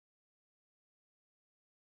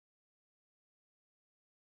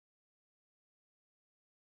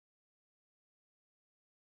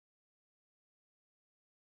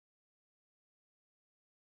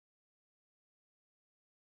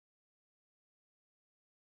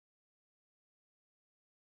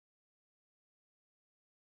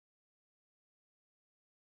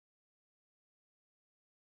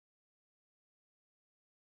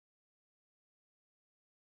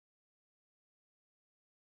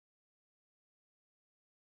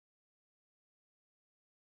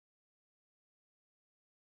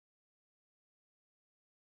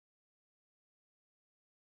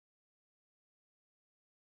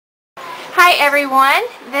Hi everyone,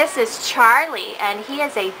 this is Charlie and he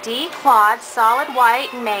is a declawed solid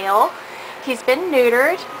white male. He's been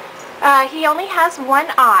neutered. He only has one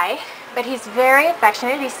eye, but he's very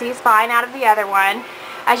affectionate. He sees fine out of the other one.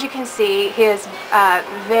 As you can see, he is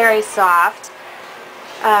very soft.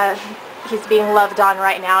 He's being loved on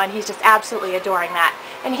right now and he's just absolutely adoring that.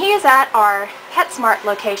 And he is at our PetSmart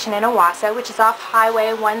location in Owasso, which is off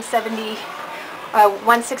Highway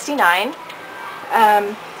 169.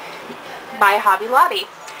 By Hobby Lobby.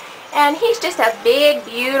 And he's just a big,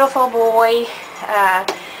 beautiful boy,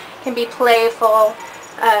 can be playful,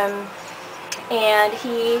 and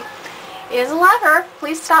he is a lover.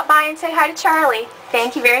 Please stop by and say hi to Charlie.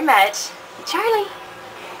 Thank you very much. Charlie,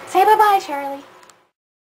 say bye-bye, Charlie.